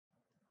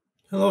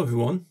Hello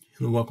everyone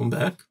and welcome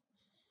back.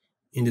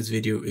 In this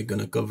video we're going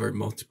to cover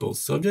multiple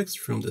subjects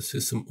from the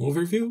system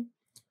overview.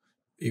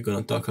 We're going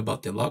to talk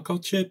about the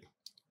lockout chip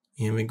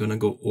and we're going to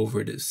go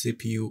over the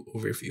CPU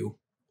overview.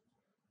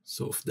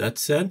 So with that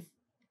said,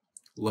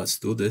 let's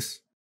do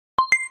this.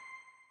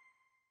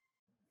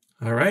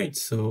 Alright,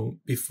 so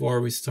before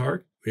we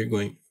start, we're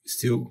going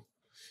still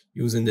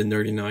using the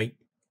Nerdy Night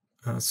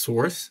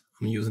source.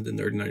 I'm using the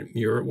Nerdy Night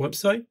Mirror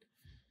website.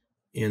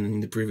 And in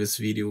the previous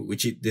video,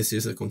 this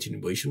is a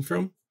continuation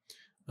from,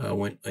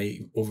 went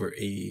over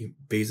a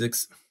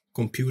basics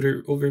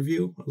computer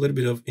overview, a little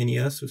bit of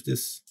NES with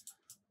this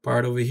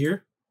part over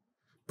here.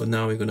 But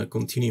now we're going to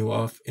continue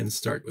off and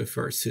start with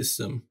our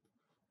system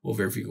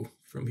overview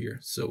from here.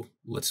 So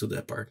let's do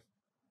that part.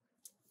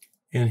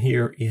 And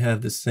here you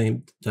have the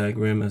same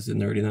diagram as the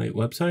Nerdy Night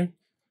website.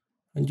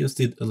 I just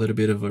did a little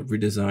bit of a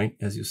redesign,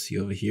 as you see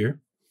over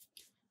here,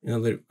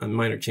 and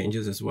minor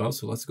changes as well.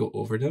 So let's go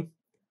over them.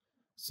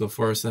 So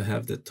first I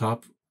have the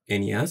top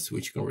NES,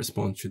 which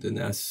corresponds to the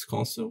NES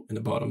console, and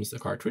the bottom is the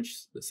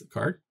cartridge. That's the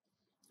card.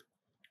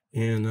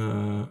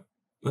 And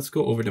let's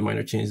go over the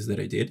minor changes that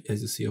I did.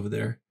 As you see over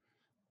there,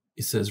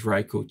 it says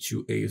Ryco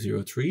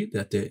 2A03,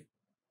 that the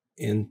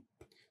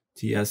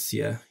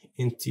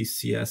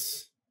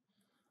NTCS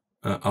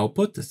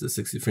output, that's the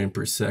 60 frames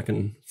per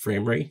second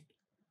frame rate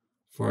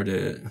for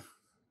the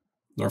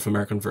North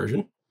American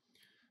version.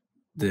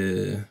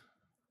 The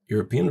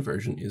European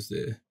version is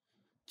the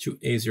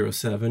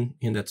 2A07,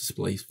 and that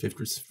displays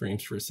 50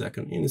 frames per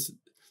second.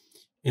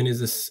 And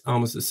it's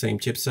almost the same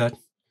chipset,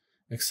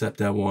 except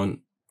that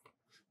one,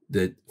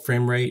 the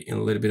frame rate and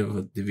a little bit of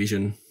a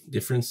division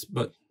difference,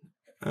 but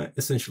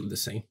essentially the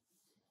same.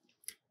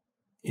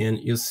 And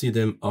you'll see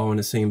them all in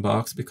the same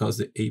box because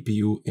the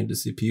APU and the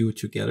CPU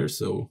together.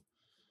 So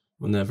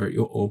whenever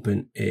you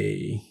open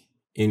a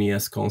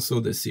NES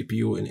console, the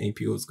CPU and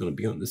APU is going to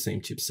be on the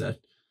same chipset.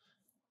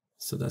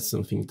 So that's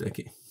something to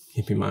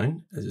keep in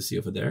mind, as you see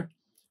over there.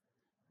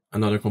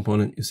 Another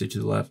component you see to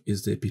the left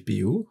is the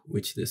PPU,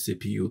 which the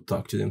CPU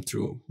talks to them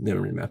through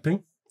memory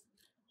mapping.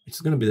 It's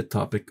going to be the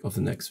topic of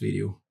the next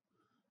video.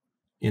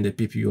 And the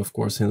PPU, of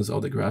course, handles all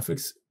the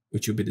graphics,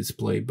 which will be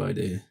displayed by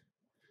the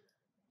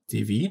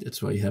TV.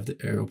 That's why you have the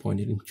arrow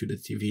pointed into the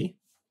TV.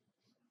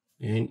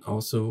 And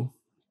also,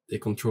 the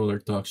controller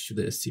talks to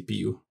the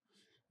CPU.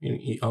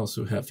 And it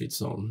also has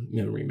its own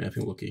memory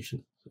mapping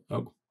location.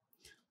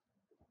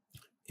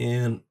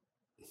 And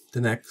the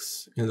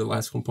next and the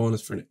last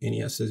components for the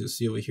NES, as you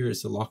see over here,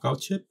 is the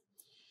lockout chip,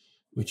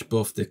 which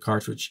both the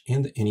cartridge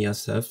and the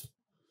NES have.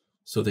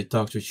 So they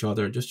talk to each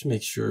other just to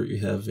make sure you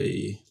have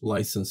a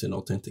licensed and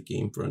authentic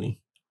game running.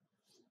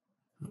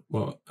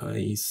 Well,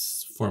 a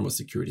form of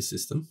security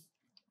system.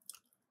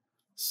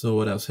 So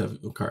what else have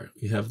you have?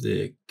 You have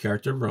the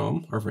character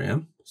ROM or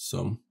RAM.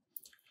 Some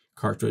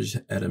cartridge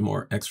added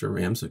more extra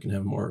RAM so you can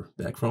have more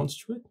backgrounds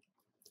to it.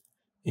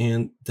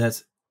 And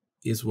that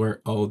is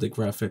where all the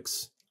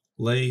graphics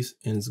lays,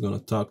 and it's going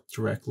to talk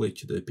directly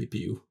to the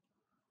PPU.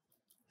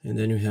 And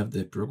then you have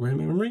the program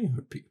memory,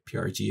 or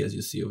PRG, as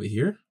you see over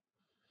here,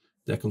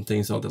 that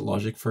contains all the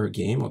logic for a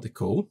game, all the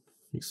code.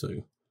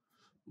 So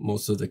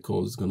most of the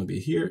code is going to be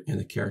here, and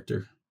the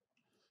character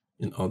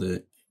and all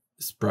the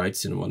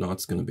sprites and whatnot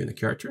is going to be in the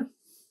character.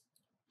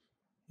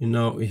 And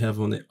now we have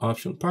on the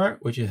option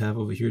part, what you have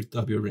over here,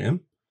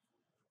 WRAM,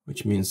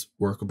 which means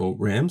workable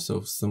RAM.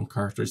 So some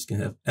cartridges can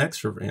have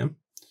extra RAM.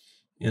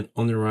 And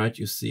on the right,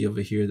 you see over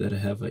here that I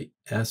have a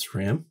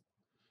SRAM,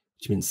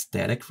 which means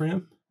static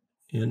RAM.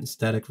 And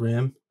static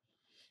RAM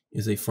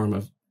is a form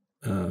of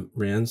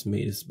RAMs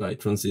made by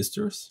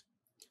transistors.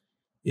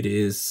 It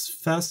is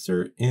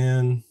faster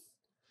and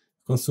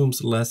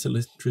consumes less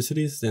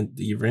electricity than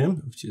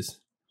DRAM, which is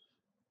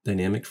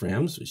dynamic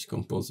RAMs, which is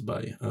composed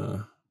by,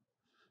 I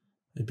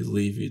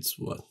believe it's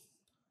what?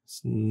 It's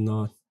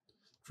not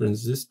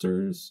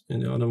transistors,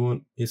 and the other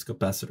one is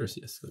capacitors.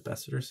 Yes,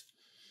 capacitors,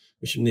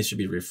 which needs to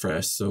be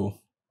refreshed. So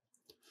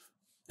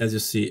as you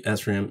see,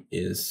 SRAM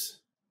is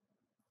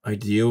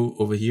ideal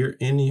over here.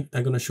 And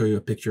I'm going to show you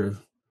a picture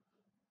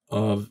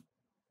of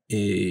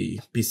a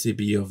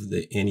PCB of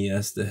the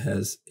NES that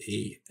has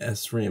a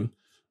SRAM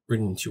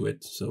written into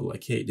it. So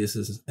like, hey, this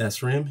is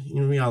SRAM.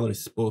 In reality,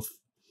 it's both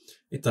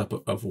a type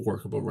of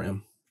workable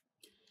RAM.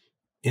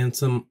 And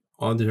some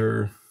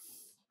other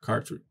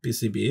cartridge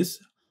PCBs.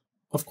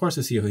 Of course,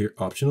 you see here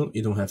optional.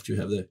 You don't have to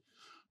have the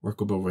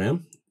workable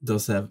RAM. It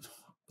does have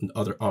the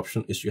other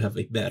option is you have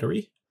a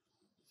battery.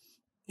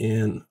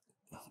 And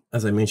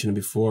as I mentioned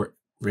before,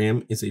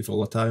 RAM is a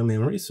volatile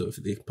memory. So if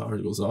the power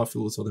goes off,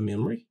 you lose all the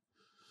memory.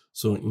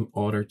 So in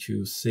order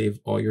to save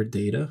all your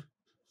data,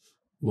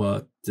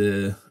 what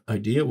the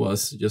idea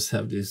was to just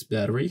have this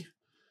battery,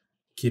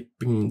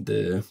 keeping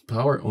the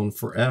power on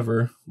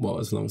forever, well,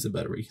 as long as the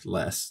battery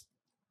lasts.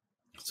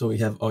 So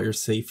you have all your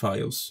save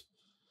files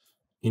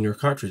in your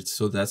cartridge.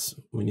 So that's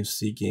when you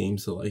see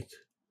games like,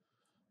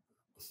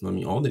 I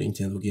mean, all the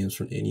Nintendo games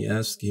from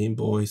NES, Game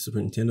Boy, Super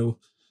Nintendo,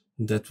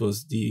 that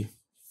was the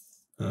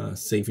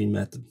saving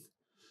method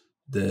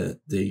that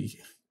they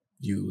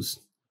used.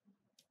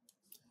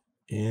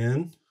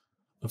 And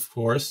Of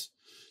course,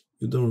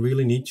 you don't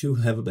really need to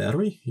have a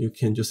battery. You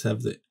can just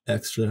have the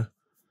extra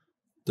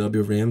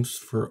WRAMs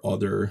for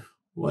other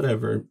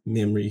whatever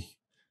memory,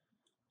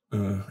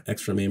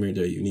 extra memory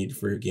that you need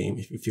for your game.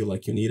 If you feel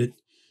like you need it,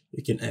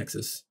 you can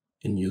access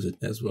and use it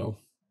as well.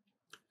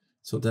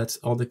 So that's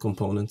all the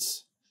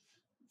components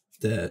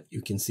that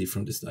you can see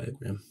from this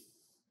diagram.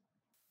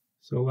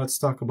 So let's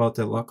talk about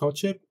the lockout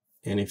chip.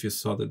 And if you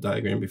saw the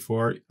diagram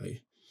before,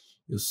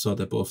 you saw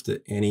that both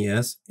the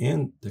NES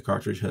and the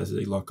cartridge has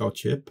a lockout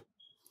chip.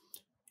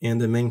 And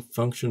the main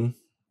function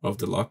of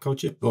the lockout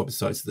chip, well,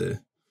 besides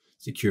the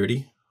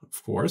security,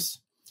 of course,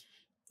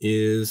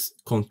 is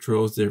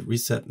controls the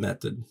reset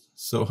method.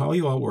 So how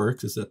it all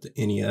works is that the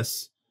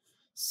NES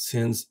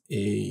sends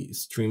a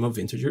stream of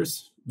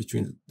integers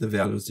between the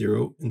value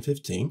 0 and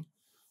 15.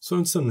 So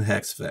it's some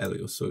hex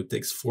value, so it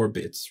takes 4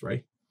 bits,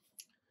 right?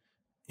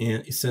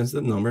 And it sends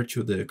the number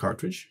to the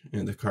cartridge,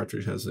 and the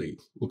cartridge has a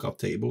lookup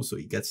table, so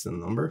it gets the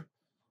number.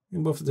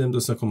 And both of them do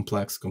some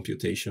complex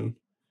computation.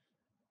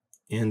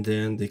 And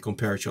then they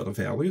compare each other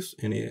values,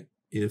 and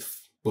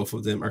if both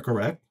of them are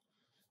correct,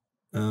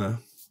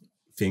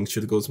 things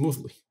should go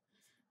smoothly.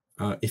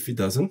 If it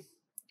doesn't,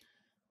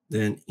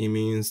 then it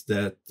means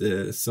that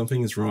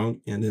something is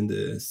wrong, and then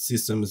the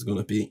system is going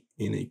to be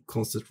in a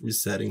constant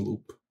resetting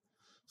loop.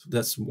 So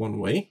that's one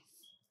way.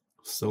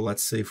 So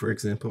let's say, for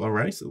example, all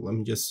right, so let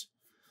me just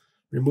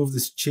remove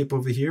this chip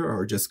over here,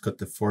 or just cut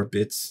the 4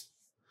 bits,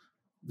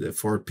 the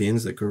 4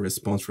 pins that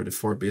corresponds for the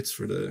 4 bits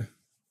for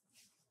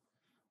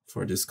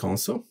this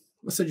console.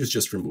 Let's say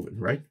just remove it,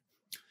 right?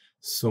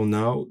 So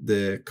now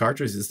the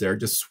cartridge is there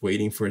just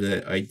waiting for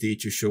the ID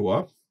to show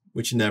up,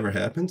 which never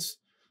happens.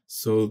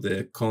 So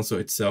the console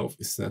itself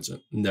is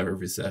never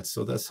reset.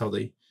 So that's how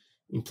they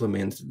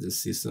implemented the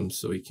system,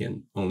 so it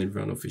can only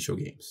run official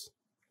games.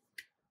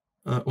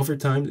 Over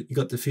time, it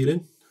got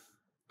defeated.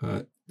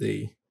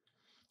 They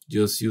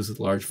just used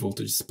large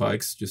voltage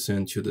spikes to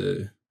send to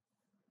the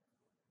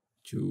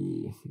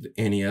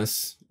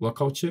NES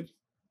lockout chip,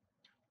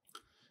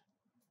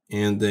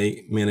 and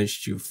they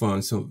managed to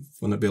find some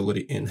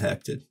vulnerability and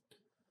hacked it.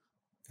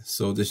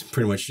 So this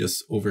pretty much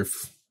just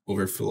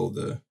overflow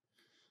the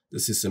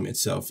system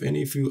itself. And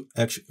if you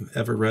actually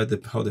ever read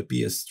how the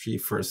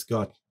PS3 first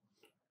got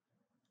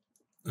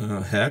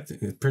hacked,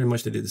 pretty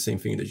much they did the same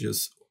thing. They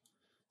just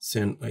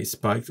sent a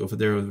spike over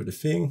the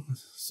thing,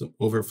 some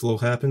overflow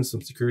happens,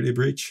 some security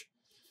breach,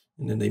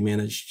 and then they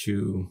managed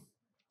to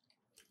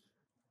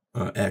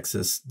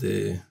access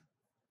the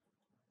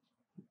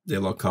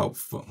lockout,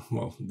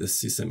 well, the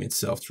system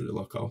itself through the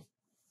lockout.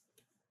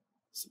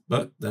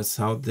 But that's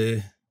how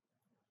the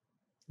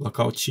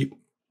lockout chip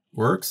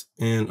works,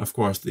 and of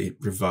course they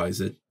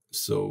revise it,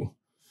 so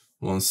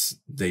once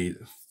they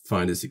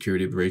find a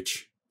security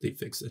breach, they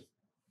fix it.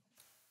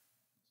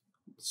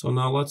 So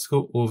now let's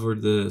go over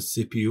the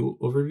CPU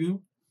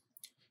overview.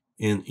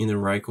 And in the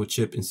Ryko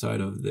chip inside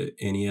of the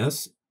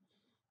NES,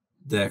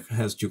 that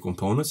has 2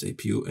 components,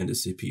 APU and the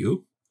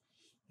CPU.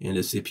 And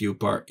the CPU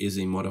part is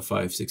a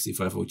modified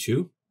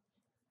 6502.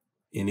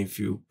 And if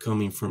you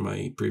coming from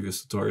my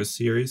previous tutorial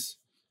series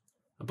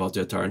about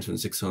the Atari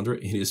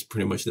 2600, it is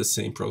pretty much the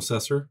same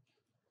processor.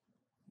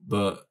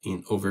 But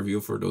in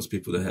overview, for those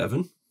people that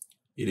haven't,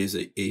 it is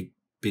a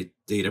 8-bit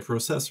data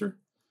processor.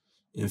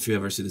 And if you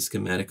ever see the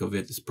schematic of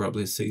it, it's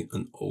probably say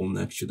an O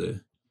next to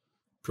the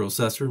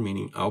processor,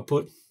 meaning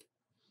output.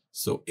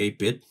 So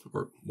 8-bit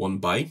or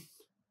 1 byte.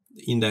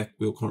 The index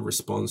will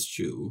correspond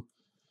to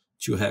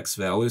 2 hex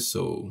values.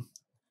 So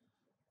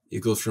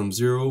it goes from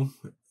 0,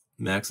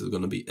 max is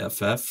going to be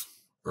FF,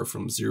 or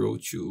from 0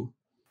 to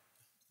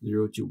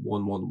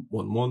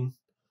 1111,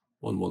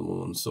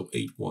 1111. So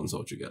 8 ones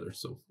altogether.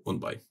 So 1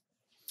 byte.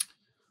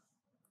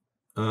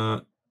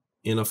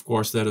 And of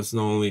course, that is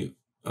not only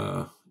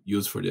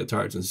used for the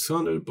Atari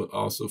 2600, but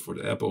also for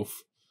the Apple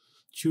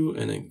II,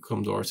 and then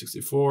Commodore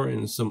 64,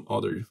 and some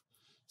other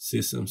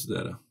systems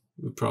that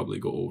we'll probably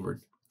go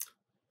over.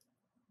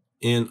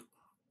 And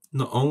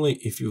not only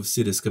if you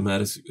see the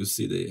schematics, you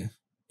see the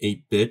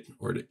 8-bit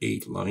or the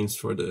 8 lines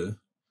for the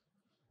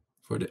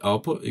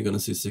output. You're gonna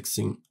see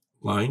 16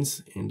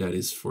 lines, and that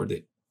is for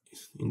the,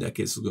 in that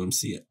case, we're gonna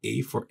see an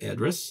A for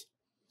address,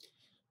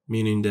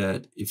 meaning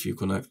that if you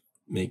connect,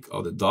 make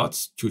all the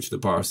dots, 2 to the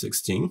power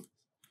 16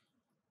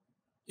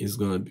 is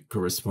going to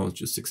correspond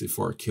to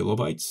 64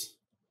 kilobytes.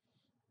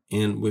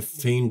 And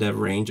within that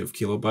range of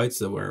kilobytes,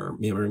 that's where our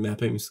memory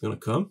mapping is going to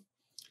come.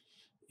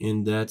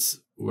 And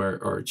that's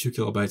where our 2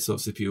 kilobytes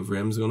of CPU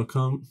RAM is going to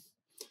come.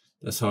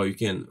 That's how you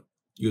can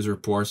use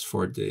reports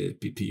for the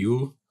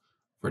PPU,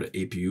 for the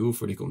APU,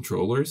 for the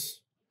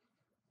controllers.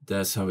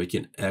 That's how we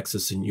can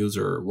access and use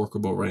our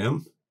workable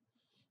RAM.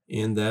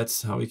 And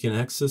that's how we can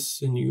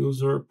access and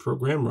use our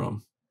program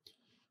ROM,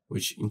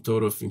 which in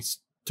total is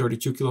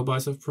 32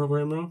 kilobytes of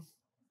program ROM.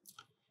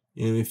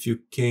 And if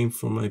you came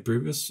from my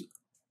previous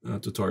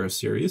tutorial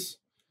series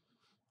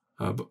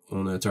on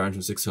the Atari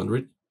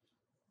 2600,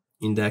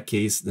 in that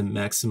case, the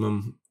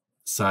maximum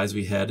size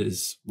we had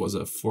was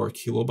a 4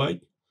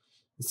 kilobyte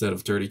instead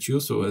of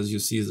 32. So as you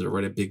see, it's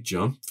already a big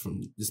jump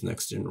from this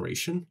next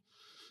generation.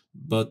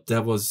 but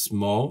that was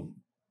small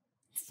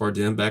for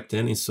them back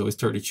then, and so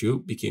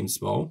S32 became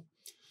small.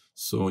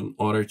 So in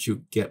order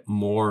to get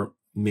more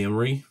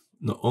memory,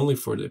 not only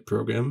for the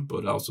program,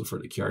 but also for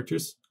the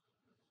characters,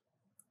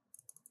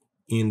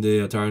 in the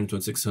Atari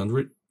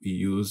 2600, we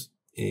use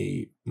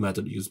a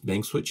method used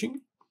bank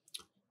switching.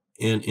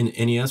 And in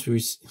NES,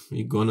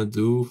 we're gonna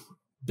do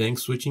bank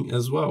switching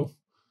as well.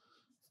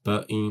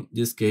 But in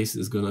this case,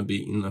 it's gonna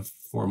be in the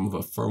form of a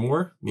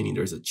firmware, meaning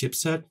there's a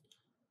chipset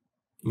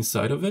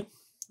inside of it.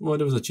 Well,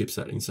 there was a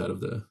chipset inside of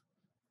the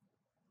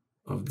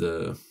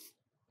Atari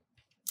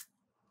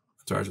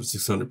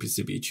 2600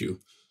 PCB too.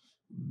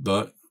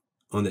 But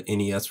on the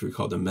NES, we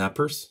call them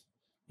mappers,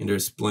 and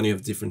there's plenty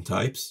of different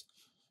types.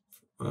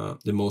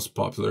 The most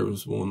popular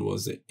one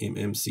was the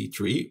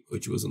MMC3,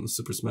 which was on the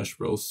Super Smash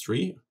Bros.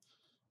 3.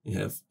 You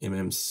have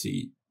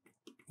MMC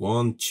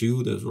 1,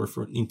 2, those were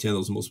for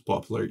Nintendo's most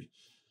popular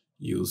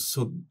use.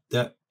 So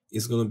that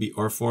is going to be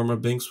our form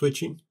of bank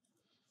switching.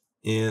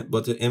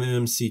 But the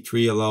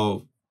MMC3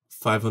 allow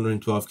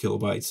 512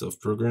 kilobytes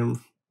of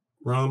program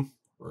RAM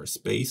or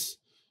space,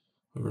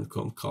 whatever you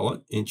can call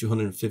it, and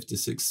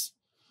 256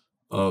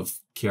 of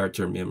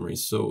character memory.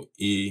 So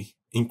it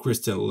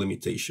increased the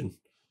limitation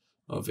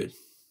of it.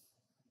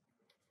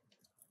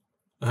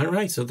 All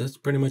right, so that's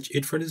pretty much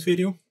it for this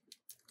video.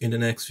 In the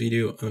next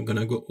video, I'm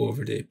gonna go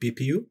over the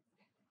PPU,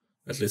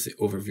 at least the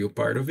overview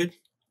part of it.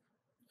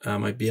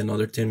 Might be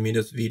another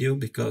 10-minute video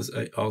because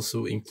I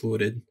also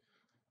included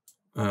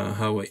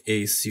how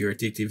a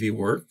CRT TV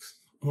works.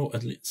 Oh,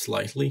 at least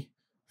slightly,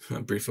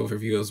 a brief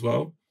overview as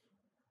well.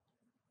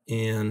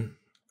 And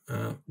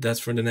that's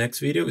for the next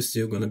video. It's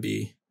still gonna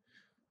be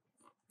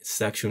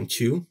section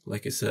 2,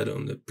 like I said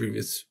on the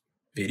previous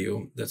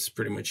video. That's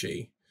pretty much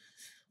a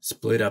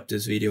split up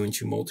this video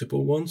into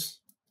multiple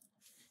ones.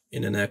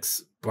 In the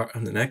next part,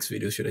 on the next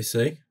video, should I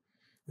say,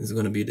 is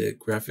going to be the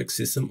graphic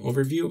system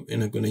overview,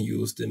 and I'm going to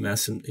use the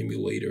Massum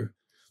emulator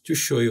to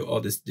show you all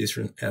these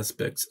different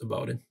aspects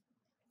about it.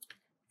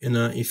 And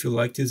if you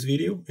like this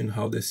video and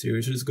how the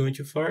series is going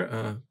too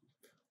far,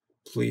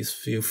 please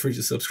feel free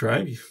to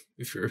subscribe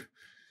if you're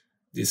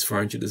this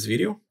far into this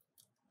video.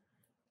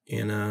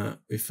 And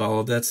with all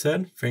of that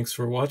said, thanks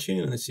for watching,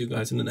 and I'll see you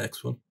guys in the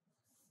next one.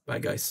 Bye,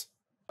 guys.